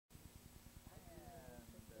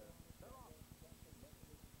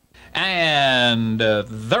And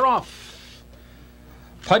they're off.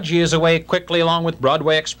 Pudgy is away quickly along with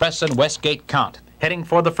Broadway Express and Westgate Count, heading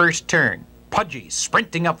for the first turn. Pudgy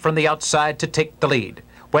sprinting up from the outside to take the lead.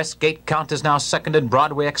 Westgate Count is now second and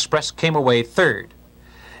Broadway Express came away third.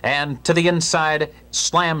 And to the inside,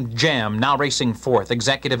 Slam Jam now racing fourth.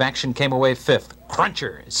 Executive Action came away fifth.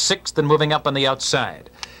 Cruncher is sixth and moving up on the outside.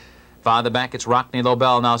 Farther back, it's Rockney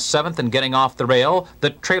Lobel now seventh and getting off the rail. The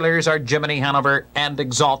trailers are Jiminy Hanover and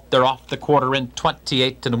Exalt. They're off the quarter in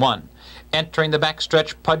 28-1. Entering the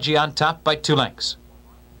backstretch, Pudgy on top by 2 lengths.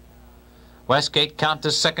 Westgate Count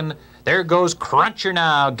is second. There goes Cruncher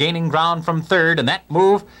now, gaining ground from third, and that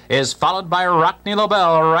move is followed by Rockney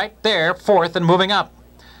Lobel right there, fourth and moving up.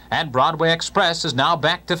 And Broadway Express is now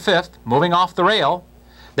back to fifth, moving off the rail.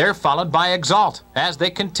 They're followed by Exalt as they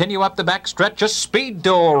continue up the backstretch. A speed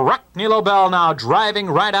duel. Rockney Lobel now driving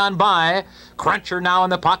right on by. Cruncher now in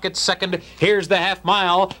the pocket second. Here's the half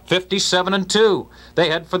mile, 57-2. They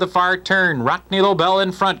head for the far turn. Rockney Lobel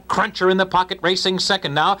in front. Cruncher in the pocket racing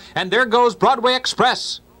second now. And there goes Broadway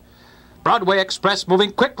Express. Broadway Express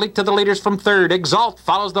moving quickly to the leaders from third. Exalt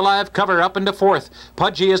follows the live cover up into fourth.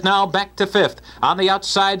 Pudgy is now back to fifth. On the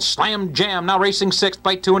outside, Slam Jam now racing sixth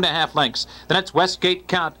by 2.5 lengths. Then it's Westgate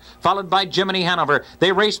Count, followed by Jiminy Hanover.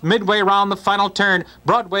 They race midway around the final turn.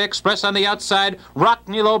 Broadway Express on the outside.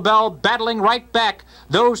 Rockney Lobel battling right back.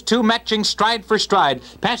 Those two matching stride for stride.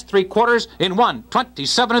 Past 3/4 in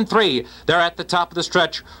 1:27-3. They're at the top of the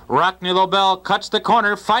stretch. Rockney Lobel cuts the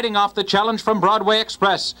corner, fighting off the challenge from Broadway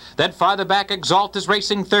Express. Then farther back, Exalt is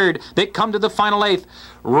racing third. They come to the final eighth.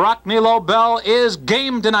 Rockney Lobel is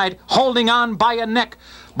game tonight, holding on by a neck.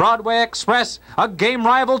 Broadway Express, a game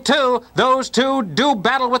rival too. Those two do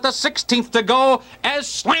battle with a 16th to go as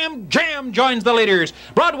Slam Jam joins the leaders.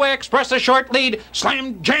 Broadway Express a short lead.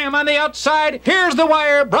 Slam Jam on the outside. Here's the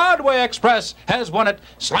wire. Broadway Express has won it.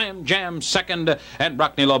 Slam Jam second and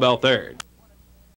Rockney Lobel third.